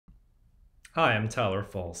Hi, I'm Tyler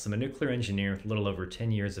False. I'm a nuclear engineer with a little over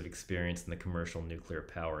 10 years of experience in the commercial nuclear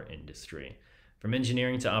power industry, from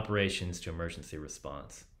engineering to operations to emergency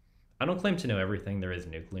response. I don't claim to know everything there is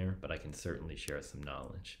nuclear, but I can certainly share some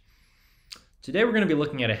knowledge. Today we're going to be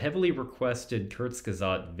looking at a heavily requested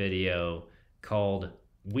Kurzgesagt video called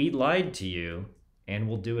We Lied to You and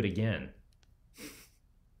We'll Do It Again.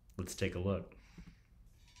 Let's take a look.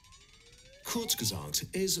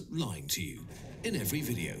 Kurzgesagt is lying to you in every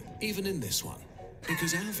video, even in this one,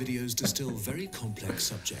 because our videos distill very complex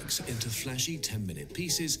subjects into flashy 10-minute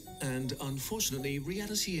pieces, and unfortunately,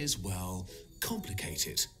 reality is, well,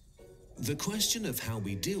 complicated. The question of how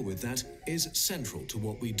we deal with that is central to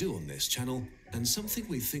what we do on this channel, and something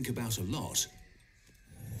we think about a lot.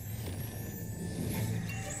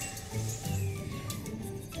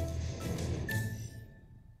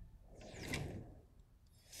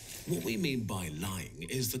 What we mean by lying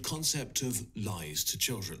is the concept of lies to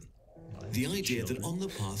children. The idea that on the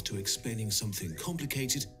path to explaining something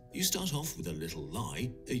complicated, you start off with a little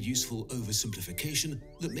lie, a useful oversimplification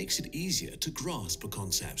that makes it easier to grasp a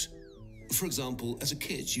concept. For example, as a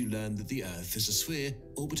kid, you learn that the Earth is a sphere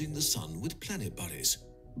orbiting the Sun with planet buddies.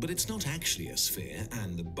 But it's not actually a sphere,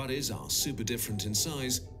 and the buddies are super different in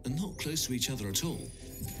size and not close to each other at all.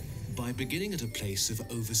 By beginning at a place of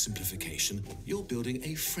oversimplification, you're building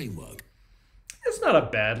a framework. It's not a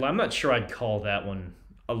bad lie. I'm not sure I'd call that one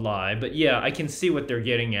a lie, but yeah, I can see what they're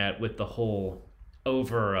getting at with the whole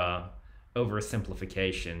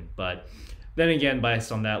oversimplification. But then again, based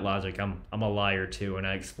on that logic, I'm a liar too, and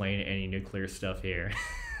I explain any nuclear stuff here.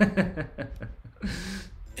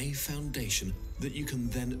 A foundation that you can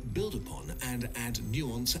then build upon and add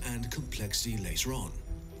nuance and complexity later on.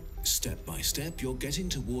 Step by step, you're getting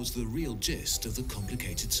towards the real gist of the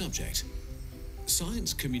complicated subject.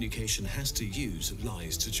 Science communication has to use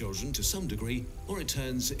lies to children to some degree, or it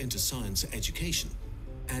turns into science education.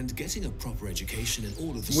 And getting a proper education in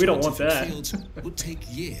all of the scientific fields would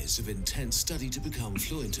take years of intense study to become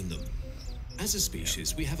fluent in them. As a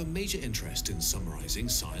species, we have a major interest in summarizing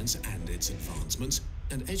science and its advancements,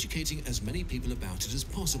 and educating as many people about it as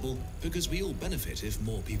possible, because we all benefit if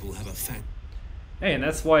more people have a fact. Hey, and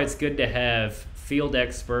that's why it's good to have field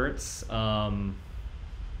experts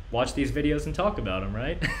watch these videos and talk about them,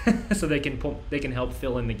 right? So they can help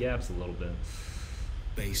fill in the gaps a little bit.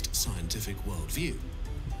 Based scientific worldview.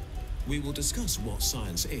 We will discuss what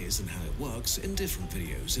science is and how it works in different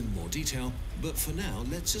videos in more detail, but for now,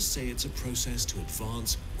 let's just say it's a process to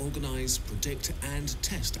advance, organize, predict, and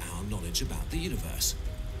test our knowledge about the universe.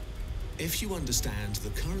 If you understand the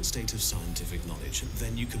current state of scientific knowledge,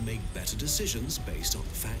 then you can make better decisions based on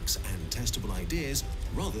facts and testable ideas,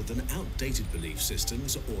 rather than outdated belief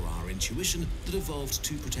systems or our intuition that evolved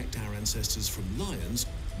to protect our ancestors from lions,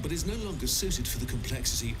 but is no longer suited for the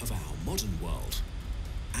complexity of our modern world.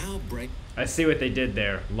 Our brain... I see what they did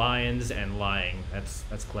there. Lions and lying.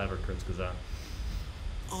 That's clever, Kurzgesagt.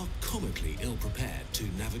 Are comically ill-prepared to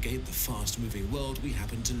navigate the fast-moving world we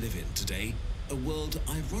happen to live in today, a world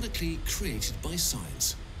ironically created by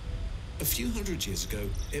science. A few hundred years ago,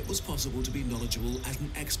 it was possible to be knowledgeable at an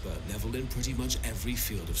expert level in pretty much every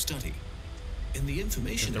field of study. In the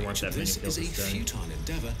information age, this is a futile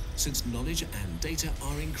endeavor, since knowledge and data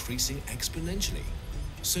are increasing exponentially.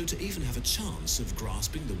 So to even have a chance of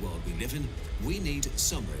grasping the world we live in, we need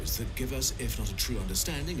summaries that give us, if not a true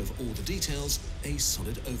understanding of all the details, a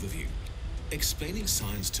solid overview. Explaining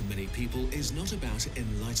science to many people is not about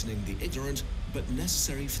enlightening the ignorant, but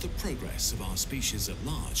necessary for the progress of our species at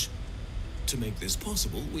large. To make this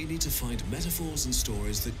possible, we need to find metaphors and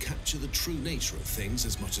stories that capture the true nature of things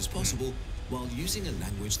as much as possible, while using a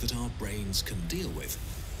language that our brains can deal with.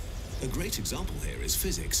 A great example here is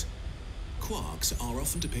physics. Quarks are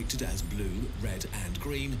often depicted as blue, red, and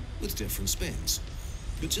green, with different spins.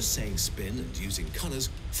 But just saying spin and using colors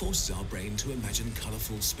forces our brain to imagine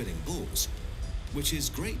colorful spinning balls, which is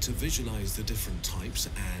great to visualize the different types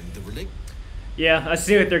and the Yeah, I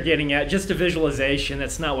see what they're getting at. Just a visualization.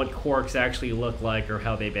 That's not what quarks actually look like or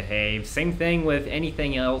how they behave. Same thing with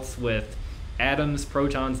anything else with atoms,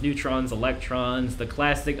 protons, neutrons, electrons, the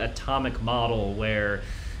classic atomic model where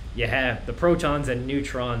you have the protons and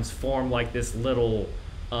neutrons form like this little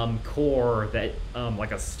core that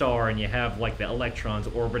like a star, and you have like the electrons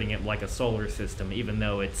orbiting it like a solar system, even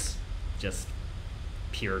though it's just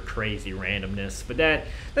pure crazy randomness. But that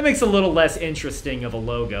makes a little less interesting of a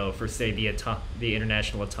logo for, say, the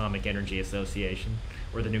International Atomic Energy Association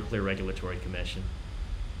or the Nuclear Regulatory Commission.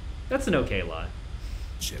 That's an okay lie.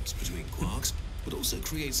 Ships between quarks, but also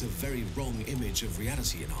creates a very wrong image of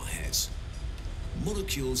reality in our heads.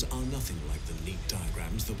 Molecules are nothing like the neat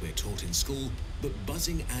diagrams that we're taught in school, but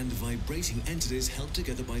buzzing and vibrating entities held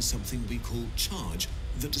together by something we call charge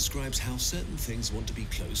that describes how certain things want to be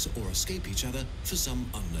close or escape each other for some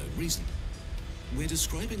unknown reason. We're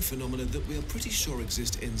describing phenomena that we are pretty sure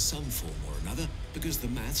exist in some form or another because the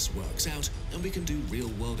maths works out and we can do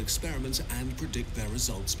real-world experiments and predict their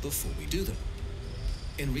results before we do them.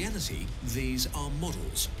 In reality, these are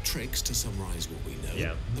models, tricks to summarize what we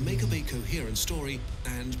know, and make up a coherent story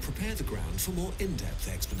and prepare the ground for more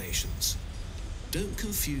in-depth explanations. Don't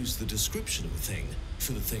confuse the description of a thing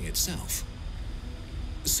for the thing itself.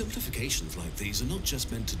 Simplifications like these are not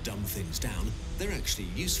just meant to dumb things down, they're actually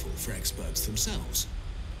useful for experts themselves.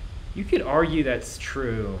 You could argue that's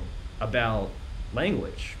true about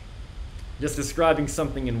language. Just describing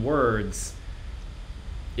something in words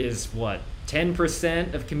is what,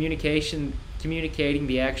 10% of communicating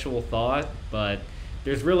the actual thought, but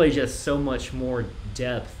there's really just so much more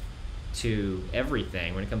depth to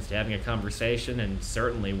everything when it comes to having a conversation, and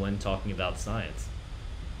certainly when talking about science.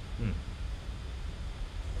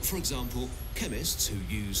 For example, chemists who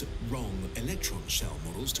use wrong electron shell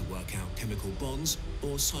models to work out chemical bonds,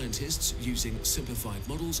 or scientists using simplified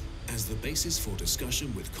models as the basis for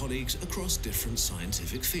discussion with colleagues across different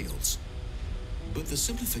scientific fields. But the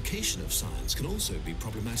simplification of science can also be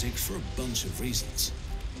problematic for a bunch of reasons.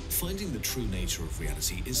 Finding the true nature of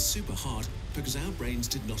reality is super hard because our brains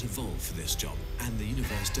did not evolve for this job, and the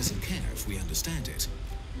universe doesn't care if we understand it.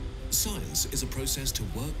 Science is a process to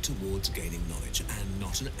work towards gaining knowledge and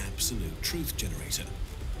not an absolute truth generator.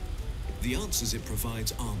 The answers it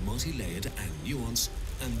provides are multi-layered and nuanced,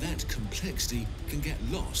 and that complexity can get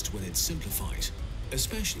lost when it's simplified,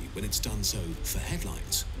 especially when it's done so for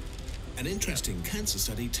headlines. An interesting cancer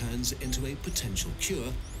study turns into a potential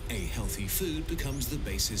cure, a healthy food becomes the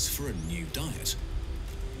basis for a new diet.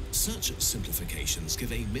 Such simplifications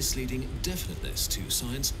give a misleading definiteness to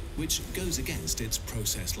science, which goes against its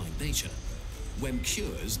process-like nature. When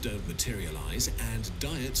cures don't materialize and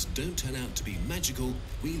diets don't turn out to be magical,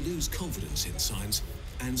 we lose confidence in science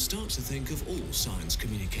and start to think of all science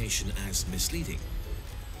communication as misleading.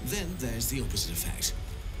 Then there's the opposite effect.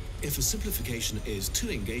 If a simplification is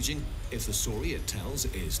too engaging, if the story it tells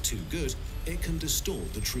is too good, it can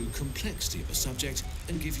distort the true complexity of a subject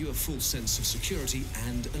and give you a false sense of security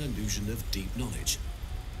and an illusion of deep knowledge.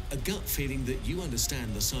 A gut feeling that you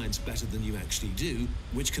understand the science better than you actually do,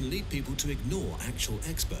 which can lead people to ignore actual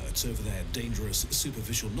experts over their dangerous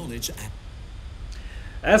superficial knowledge.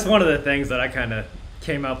 That's one of the things that I kind of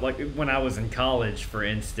came up, like when I was in college, for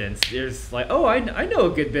instance. There's like, oh, I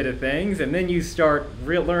know a good bit of things, and then you start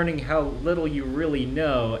learning how little you really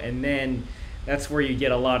know, and then that's where you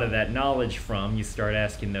get a lot of that knowledge from. You start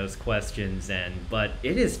asking those questions, but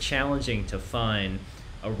it is challenging to find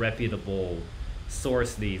a reputable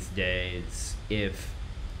source these days if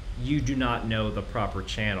you do not know the proper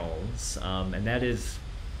channels, and that is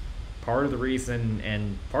part of the reason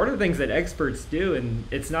and part of the things that experts do. And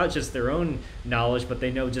it's not just their own knowledge, but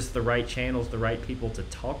they know just the right channels, the right people to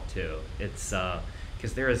talk to. It's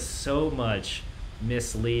because there is so much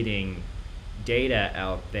misleading data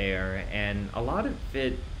out there, and a lot of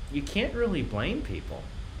it, you can't really blame people.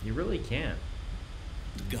 You really can't.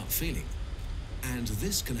 Gut feeling. And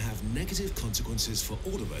this can have negative consequences for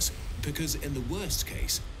all of us, because in the worst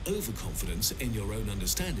case, overconfidence in your own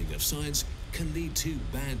understanding of science can lead to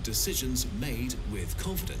bad decisions made with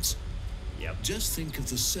confidence. Just think of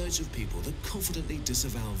the surge of people that confidently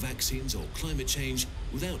disavow vaccines or climate change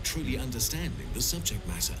without truly understanding the subject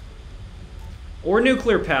matter. Or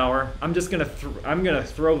nuclear power. I'm gonna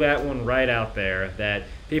throw that one right out there, that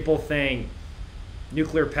people think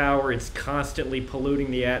nuclear power is constantly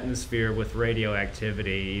polluting the atmosphere with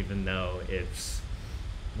radioactivity, even though it's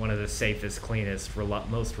one of the safest, cleanest,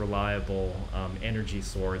 most reliable energy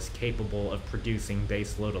source capable of producing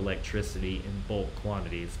baseload electricity in bulk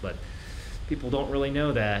quantities. But people don't really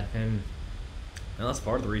know that, and that's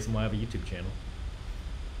part of the reason why I have a YouTube channel.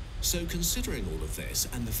 So considering all of this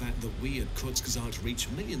and the fact that we at Kurzgesagt reach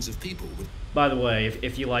millions of people with... By the way,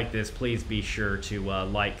 if you like this, please be sure to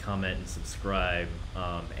like, comment, and subscribe,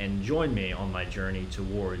 and join me on my journey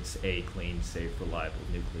towards a clean, safe, reliable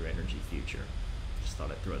nuclear energy future. Just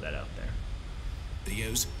thought I'd throw that out there.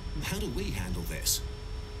 Videos, how do we handle this?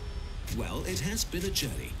 Well, it has been a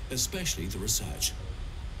journey, especially the research.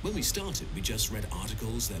 When we started, we just read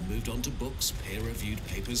articles, then moved on to books, peer-reviewed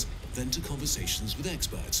papers, then to conversations with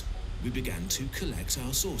experts. We began to collect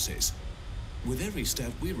our sources. With every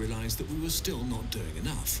step, we realized that we were still not doing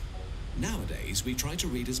enough. Nowadays, we try to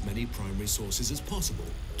read as many primary sources as possible,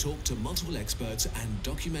 talk to multiple experts, and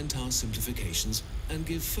document our simplifications and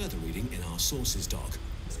give further reading in our sources doc.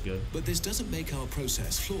 That's good. But this doesn't make our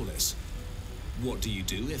process flawless. What do you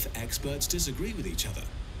do if experts disagree with each other?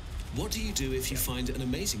 What do you do if you find an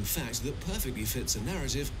amazing fact that perfectly fits a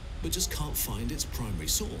narrative but just can't find its primary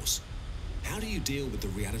source? How do you deal with the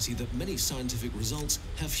reality that many scientific results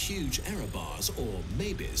have huge error bars or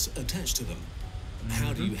maybes attached to them?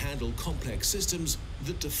 How do you handle complex systems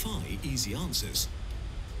that defy easy answers?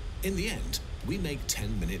 In the end, we make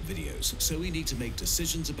 10-minute videos, so we need to make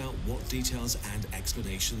decisions about what details and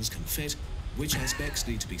explanations can fit, which aspects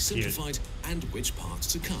need to be simplified, and which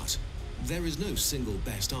parts to cut. There is no single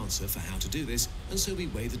best answer for how to do this, and so we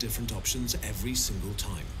weigh the different options every single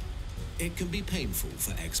time. It can be painful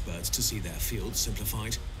for experts to see their field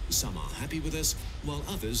simplified. Some are happy with us, while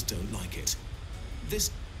others don't like it.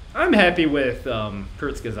 I'm happy with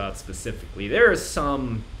Kurzgesagt specifically. There is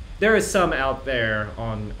some out there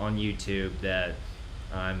on YouTube that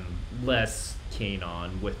I'm less keen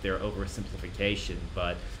on with their oversimplification,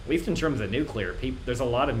 but at least in terms of nuclear, there's a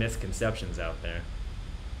lot of misconceptions out there.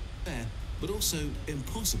 Fair, but also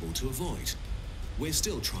impossible to avoid. We're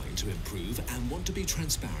still trying to improve and want to be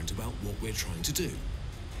transparent about what we're trying to do.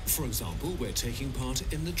 For example, we're taking part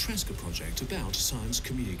in the Tresca project about science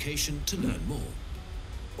communication to learn more.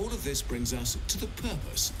 All of this brings us to the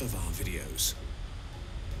purpose of our videos.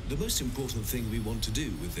 The most important thing we want to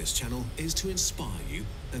do with this channel is to inspire you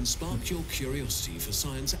and spark your curiosity for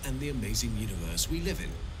science and the amazing universe we live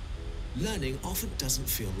in. Learning often doesn't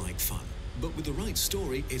feel like fun, but with the right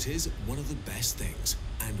story, it is one of the best things,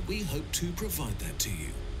 and we hope to provide that to you.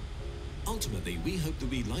 Ultimately, we hope that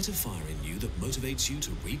we light a fire in you that motivates you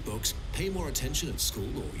to read books, pay more attention at school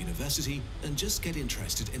or university, and just get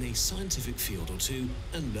interested in a scientific field or two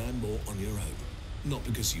and learn more on your own. Not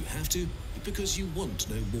because you have to, but because you want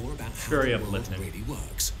to know more about how the world really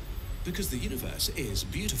works. Because the universe is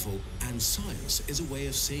beautiful, and science is a way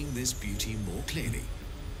of seeing this beauty more clearly.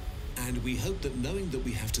 And we hope that knowing that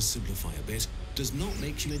we have to simplify a bit does not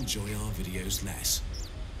make you enjoy our videos less.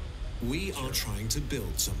 We are trying to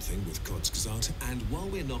build something with Kurzgesagt, and while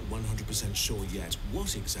we're not 100% sure yet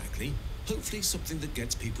what exactly, hopefully something that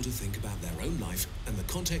gets people to think about their own life and the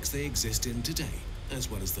context they exist in today, as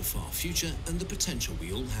well as the far future and the potential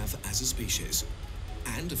we all have as a species.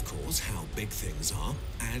 And of course, how big things are,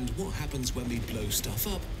 and what happens when we blow stuff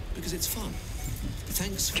up, because it's fun.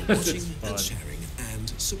 Thanks for watching and sharing and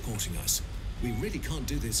supporting us. We really can't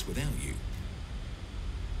do this without you.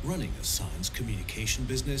 Running a science communication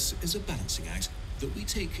business is a balancing act that we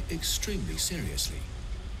take extremely seriously.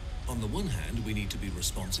 On the one hand, we need to be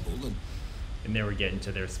responsible and then we're getting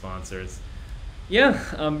to their sponsors.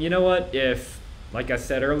 Yeah, you know what? Like I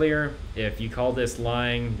said earlier, if you call this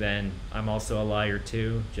lying, then I'm also a liar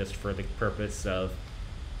too, just for the purpose of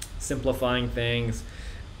simplifying things.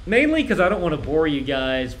 Mainly because I don't want to bore you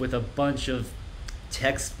guys with a bunch of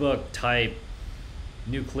textbook type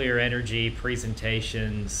nuclear energy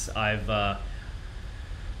presentations. I've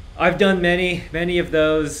done many of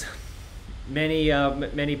those,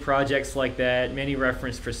 many projects like that, many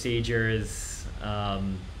reference procedures.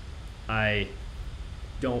 I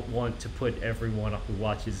don't want to put everyone who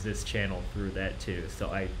watches this channel through that too, so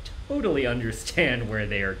I totally understand where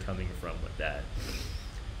they are coming from with that.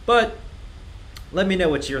 But let me know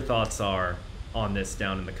what your thoughts are on this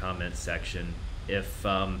down in the comments section.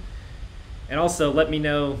 And also let me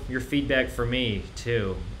know your feedback for me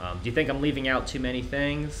too. Do you think I'm leaving out too many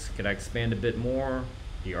things? Could I expand a bit more?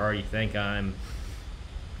 Do you already think I'm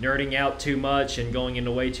nerding out too much and going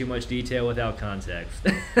into way too much detail without context?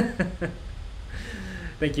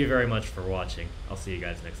 Thank you very much for watching. I'll see you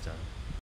guys next time.